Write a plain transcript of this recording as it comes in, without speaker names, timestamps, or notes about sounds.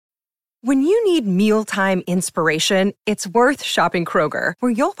When you need mealtime inspiration, it's worth shopping Kroger,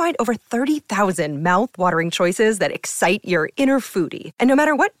 where you'll find over 30,000 mouth-watering choices that excite your inner foodie. And no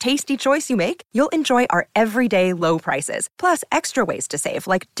matter what tasty choice you make, you'll enjoy our everyday low prices, plus extra ways to save,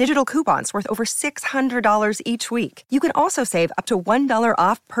 like digital coupons worth over $600 each week. You can also save up to $1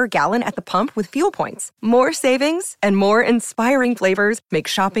 off per gallon at the pump with fuel points. More savings and more inspiring flavors make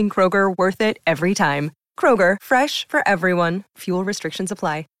shopping Kroger worth it every time. Kroger, fresh for everyone. Fuel restrictions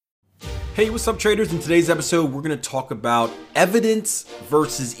apply. Hey, what's up, traders? In today's episode, we're going to talk about evidence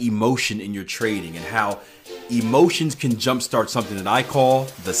versus emotion in your trading and how emotions can jumpstart something that I call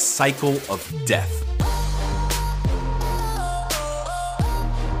the cycle of death.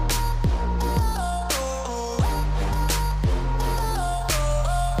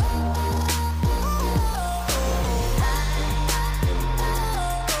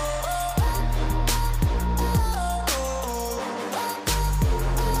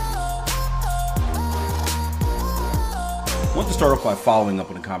 I want to start off by following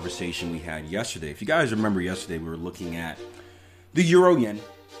up on a conversation we had yesterday. If you guys remember yesterday, we were looking at the euro yen,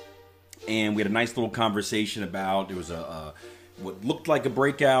 and we had a nice little conversation about there was a what looked like a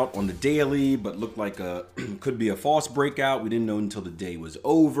breakout on the daily, but looked like could be a false breakout. We didn't know until the day was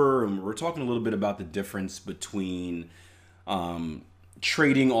over, and we were talking a little bit about the difference between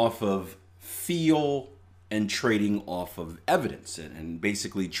trading off of feel and trading off of evidence, and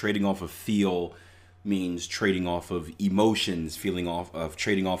basically trading off of feel means trading off of emotions, trading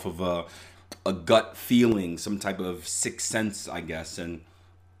off of a gut feeling, some type of sixth sense, I guess, and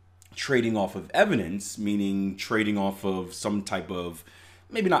trading off of evidence, meaning trading off of some type of,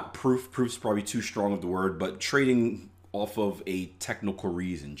 maybe not proof's probably too strong of the word, but trading off of a technical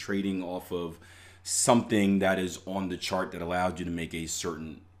reason, trading off of something that is on the chart that allows you to make a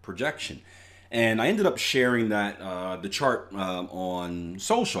certain projection. And I ended up sharing that the chart on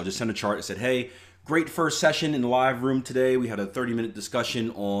social. I just sent a chart. I said, hey, great first session in the live room today. We had a 30-minute discussion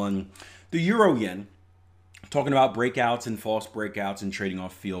on the euro yen, talking about breakouts and false breakouts and trading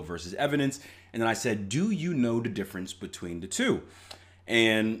off feel versus evidence. And then I said, do you know the difference between the two?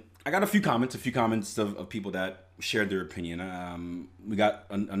 And I got a few comments of people that shared their opinion. We got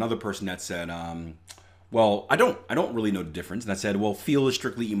another person that said, well, I don't really know the difference. And I said, well, feel is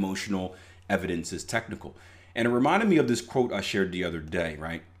strictly emotional, evidence is technical. And it reminded me of this quote I shared the other day,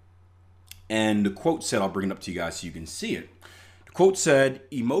 right? And the quote said, I'll bring it up to you guys so you can see it. The quote said,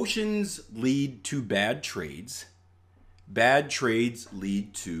 emotions lead to bad trades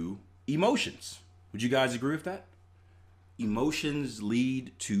lead to emotions. Would you guys agree with that? Emotions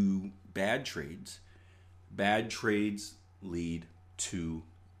lead to bad trades lead to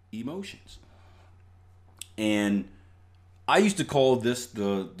emotions. And I used to call this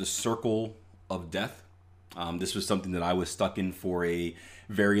the circle of death. This was something that I was stuck in for a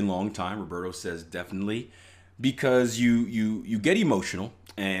very long time. Roberto says definitely, because you get emotional,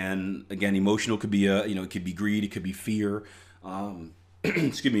 and again, emotional could be it could be greed, it could be fear,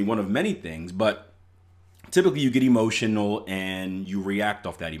 excuse me, one of many things. But typically, you get emotional and you react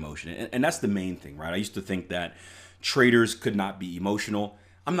off that emotion, and that's the main thing, right? I used to think that traders could not be emotional.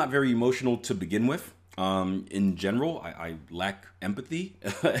 I'm not very emotional to begin with. In general, I lack empathy.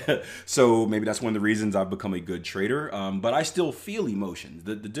 So maybe that's one of the reasons I've become a good trader. But I still feel emotions.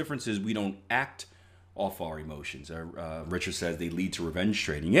 The difference is we don't act off our emotions. Richard says they lead to revenge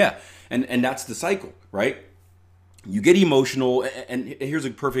trading. Yeah. And that's the cycle, right? You get emotional. And here's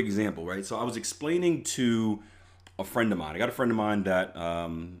a perfect example, right? So I was explaining to a friend of mine. I got a friend of mine that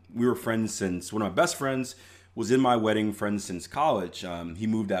we were friends since, one of my best friends was in my wedding, friends since college. He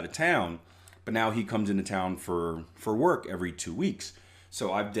moved out of town. But now he comes into town for work every 2 weeks.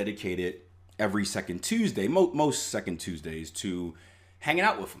 So I've dedicated every second Tuesday, most second Tuesdays, to hanging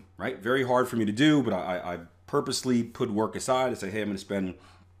out with him, right? Very hard for me to do, but I purposely put work aside and say, hey, I'm going to spend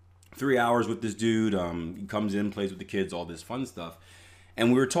 3 hours with this dude. He comes in, plays with the kids, all this fun stuff.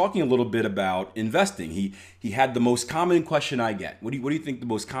 And we were talking a little bit about investing. He had the most common question I get. What do you think the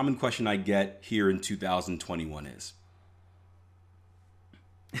most common question I get here in 2021 is?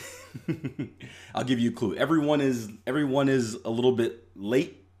 I'll give you a clue. Everyone is a little bit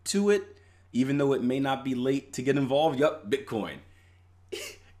late to it, even though it may not be late to get involved. Yup, Bitcoin.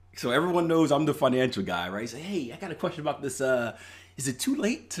 So everyone knows I'm the financial guy, right? Say, hey, I got a question about this. Is it too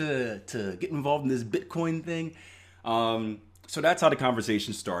late to get involved in this Bitcoin thing? So that's how the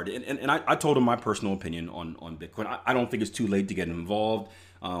conversation started. And I told him my personal opinion on Bitcoin. I don't think it's too late to get involved.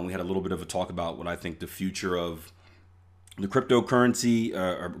 We had a little bit of a talk about what I think the future of the cryptocurrency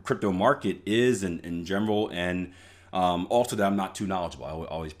or crypto market is in general, and also that I'm not too knowledgeable. I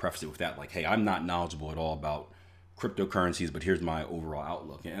always preface it with that, like, hey, I'm not knowledgeable at all about cryptocurrencies, but here's my overall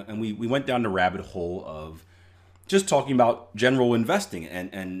outlook. And we went down the rabbit hole of just talking about general investing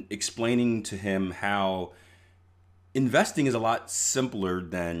and explaining to him how investing is a lot simpler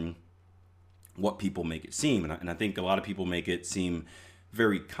than what people make it seem. And I think a lot of people make it seem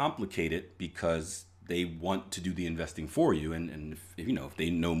very complicated because they want to do the investing for you. And if they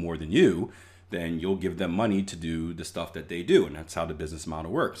know more than you, then you'll give them money to do the stuff that they do. And that's how the business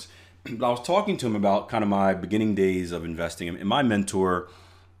model works. But I was talking to him about kind of my beginning days of investing. And my mentor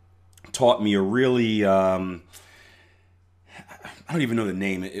taught me a really, I don't even know the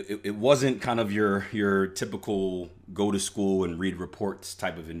name. It wasn't kind of your typical go to school and read reports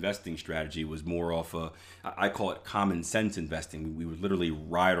type of investing strategy. It was more off I call it common sense investing. We would literally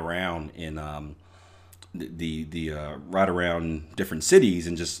ride around in ride around different cities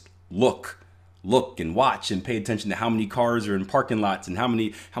and just look and watch and pay attention to how many cars are in parking lots and how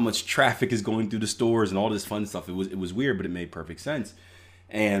much traffic is going through the stores and all this fun stuff. It was weird, but it made perfect sense.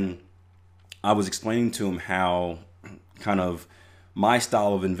 And I was explaining to him how kind of my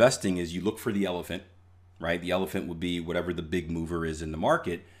style of investing is you look for the elephant, right? The elephant would be whatever the big mover is in the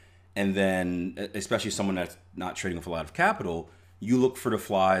market. And then, especially someone that's not trading with a lot of capital, you look for the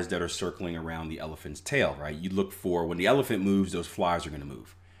flies that are circling around the elephant's tail, right? You look for when the elephant moves, those flies are going to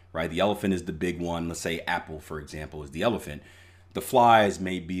move, right? The elephant is the big one. Let's say Apple, for example, is the elephant. The flies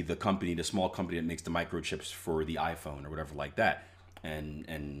may be the small company that makes the microchips for the iPhone or whatever like that.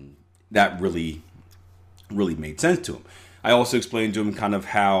 And that really made sense to him. I also explained to him kind of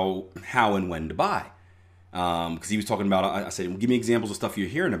how and when to buy. Because he was talking about, I said, well, give me examples of stuff you're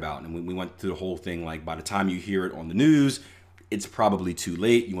hearing about. And we went through the whole thing, like by the time you hear it on the news, it's probably too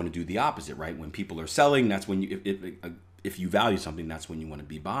late. You want to do the opposite, right? When people are selling, that's when if you value something, that's when you want to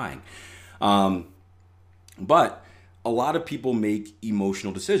be buying. But a lot of people make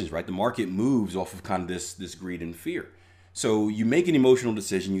emotional decisions, right? The market moves off of kind of this greed and fear. So you make an emotional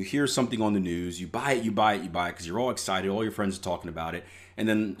decision, you hear something on the news, you buy it because you're all excited, all your friends are talking about it, and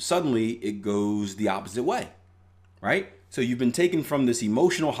then suddenly it goes the opposite way, right? So you've been taken from this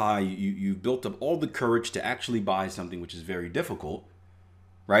emotional high, you've built up all the courage to actually buy something, which is very difficult,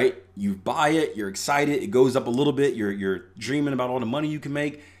 right? You buy it, you're excited, it goes up a little bit, you're dreaming about all the money you can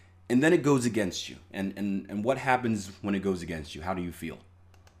make, and then it goes against you. And what happens when it goes against you? How do you feel?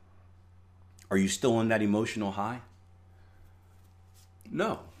 Are you still on that emotional high?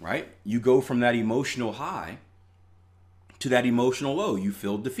 No, right? You go from that emotional high to that emotional low. You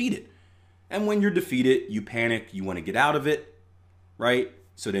feel defeated. And when you're defeated, you panic, you want to get out of it, right?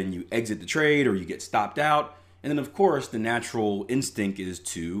 So then you exit the trade or you get stopped out. And then, of course, the natural instinct is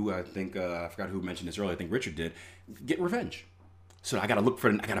to, I forgot who mentioned this earlier, I think Richard did, get revenge. So I got to look for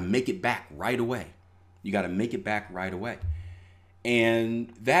it, I got to make it back right away. You got to make it back right away.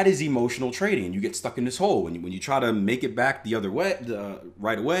 And that is emotional trading. And you get stuck in this hole. When you try to make it back the other way,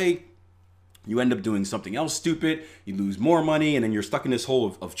 right away, you end up doing something else stupid. You lose more money, and then you're stuck in this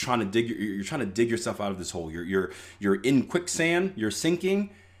hole of trying to dig. You're trying to dig yourself out of this hole. You're in quicksand. You're sinking.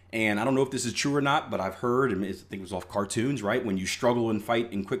 And I don't know if this is true or not, but I've heard, and I think it was off cartoons, right? When you struggle and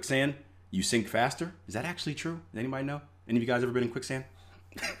fight in quicksand, you sink faster. Is that actually true? Does anybody know? Any of you guys ever been in quicksand?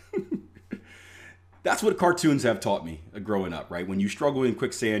 That's what cartoons have taught me growing up, right? When you struggle in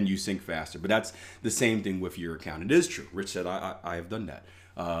quicksand, you sink faster. But that's the same thing with your account. It is true. Rich said, I have done that.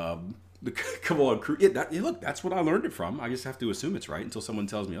 Come on, crew. Look, that's what I learned it from. I just have to assume it's right until someone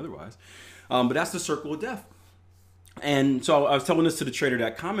tells me otherwise. But that's the circle of death. And so I was telling this to the trader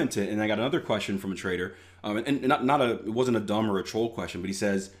that commented, and I got another question from a trader. And it wasn't a dumb or a troll question, but he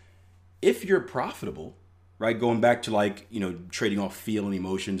says, if you're profitable, right? Going back to trading off feel and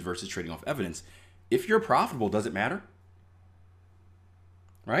emotions versus trading off evidence. If you're profitable, does it matter?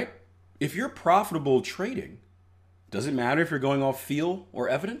 Right? If you're profitable trading, does it matter if you're going off feel or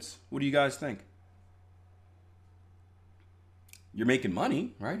evidence? What do you guys think? You're making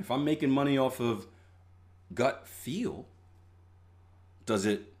money, right? If I'm making money off of gut feel, does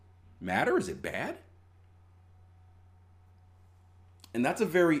it matter? Is it bad? And that's a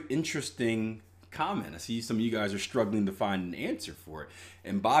very interesting comment. I see some of you guys are struggling to find an answer for it.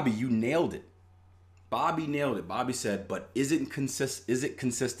 And Bobby, you nailed it. Bobby nailed it. Bobby said, but is it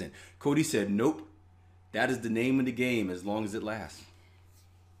consistent? Cody said, nope. That is the name of the game as long as it lasts.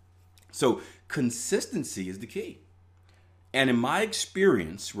 So consistency is the key. And in my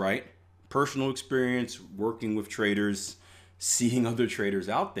experience, right, personal experience, working with traders, seeing other traders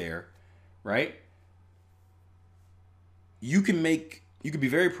out there, right, you can be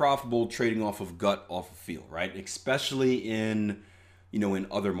very profitable trading off of gut, off of feel, right? Especially in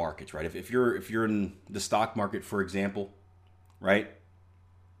other markets, right? If you're in the stock market, for example, right?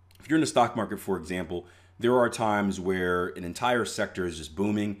 If you're in the stock market, for example, there are times where an entire sector is just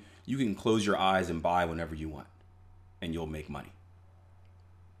booming. You can close your eyes and buy whenever you want, and you'll make money.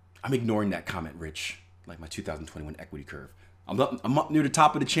 I'm ignoring that comment, Rich, like my 2021 equity curve. I'm up near the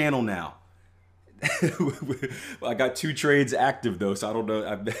top of the channel now. I got 2 trades active though, so I don't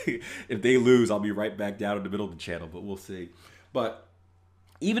know if they lose. I'll be right back down in the middle of the channel, but we'll see. But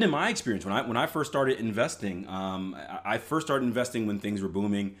even in my experience, when I first started investing, I first started investing when things were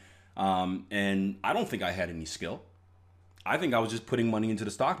booming, and I don't think I had any skill. I think I was just putting money into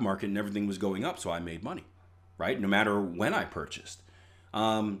the stock market and everything was going up, so I made money, right? No matter when I purchased.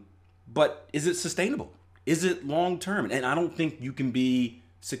 But is it sustainable? Is it long term? And I don't think you can be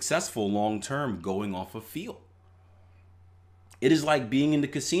successful long term going off of feel. It is like being in the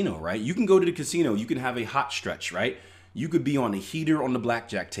casino, right? You can go to the casino, you can have a hot stretch, right? You could be on a heater on the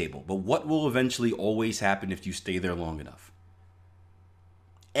blackjack table, but what will eventually always happen if you stay there long enough?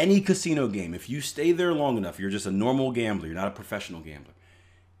 Any casino game, if you stay there long enough, you're just a normal gambler, you're not a professional gambler.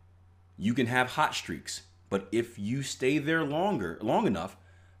 You can have hot streaks, but if you stay there long enough,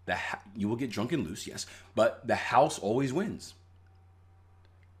 you will get drunk and loose, yes, but the house always wins.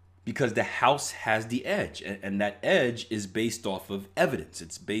 Because the house has the edge, and that edge is based off of evidence.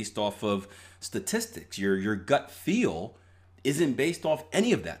 It's based off of statistics. Your gut feel isn't based off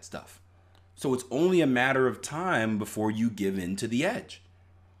any of that stuff. So it's only a matter of time before you give in to the edge.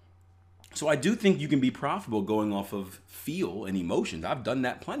 So I do think you can be profitable going off of feel and emotions. I've done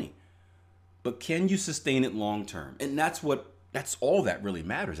that plenty. But can you sustain it long term? And that's all that really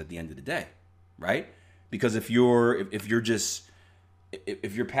matters at the end of the day, right? Because if you're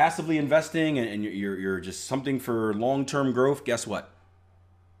passively investing and you're just something for long-term growth, guess what?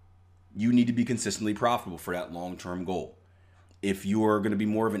 You need to be consistently profitable for that long-term goal. If you're going to be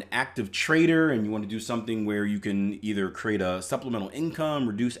more of an active trader and you want to do something where you can either create a supplemental income,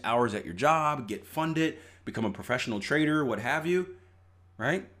 reduce hours at your job, get funded, become a professional trader, what have you,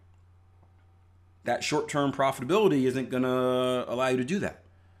 right? That short-term profitability isn't going to allow you to do that.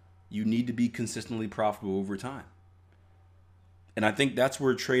 You need to be consistently profitable over time. And I think that's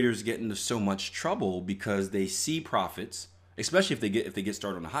where traders get into so much trouble, because they see profits, especially if they get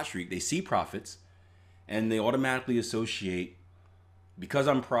started on a hot streak, they see profits and they automatically associate, because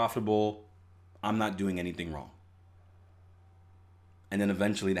I'm profitable, I'm not doing anything wrong. And then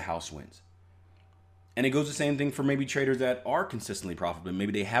eventually the house wins. And it goes the same thing for maybe traders that are consistently profitable.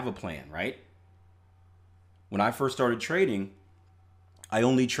 Maybe they have a plan, right? When I first started trading, I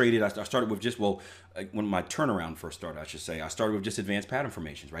started with just, when my turnaround first started, I started with just advanced pattern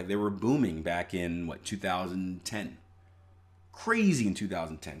formations, right? They were booming back in, 2010. Crazy in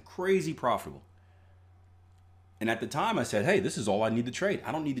 2010, crazy profitable. And at the time I said, hey, this is all I need to trade.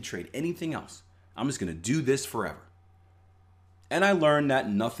 I don't need to trade anything else. I'm just going to do this forever. And I learned that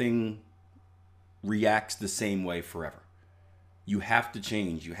nothing reacts the same way forever. You have to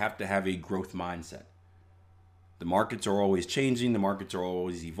change. You have to have a growth mindset. The markets are always changing. The markets are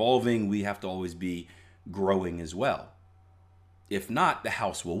always evolving. We have to always be growing as well. If not, the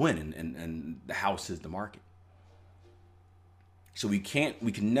house will win, and the house is the market. So we can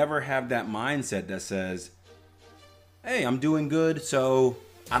never have that mindset that says, hey, I'm doing good, so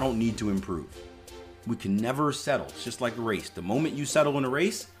I don't need to improve. We can never settle. It's just like a race. The moment you settle in a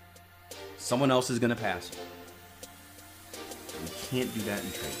race, someone else is going to pass you. We can't do that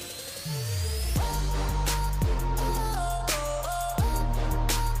in trading.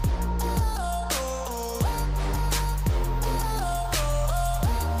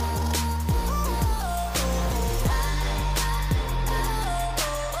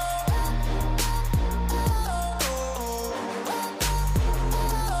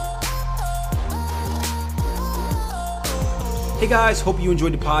 Hey guys, hope you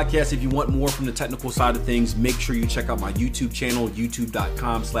enjoyed the podcast. If you want more from the technical side of things, make sure you check out my YouTube channel,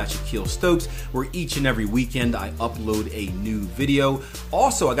 youtube.com/Akil Stokes, where each and every weekend I upload a new video.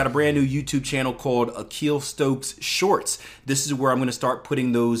 Also, I got a brand new YouTube channel called Akil Stokes Shorts. This is where I'm going to start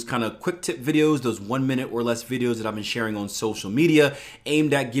putting those kind of quick tip videos, those 1 minute or less videos that I've been sharing on social media,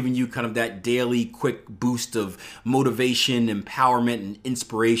 aimed at giving you kind of that daily quick boost of motivation, empowerment, and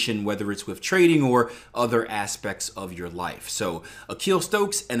inspiration, whether it's with trading or other aspects of your life. So Akil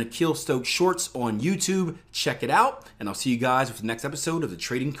Stokes and Akil Stokes Shorts on YouTube. Check it out, and I'll see you guys with the next episode of the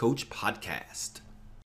Trading Coach Podcast.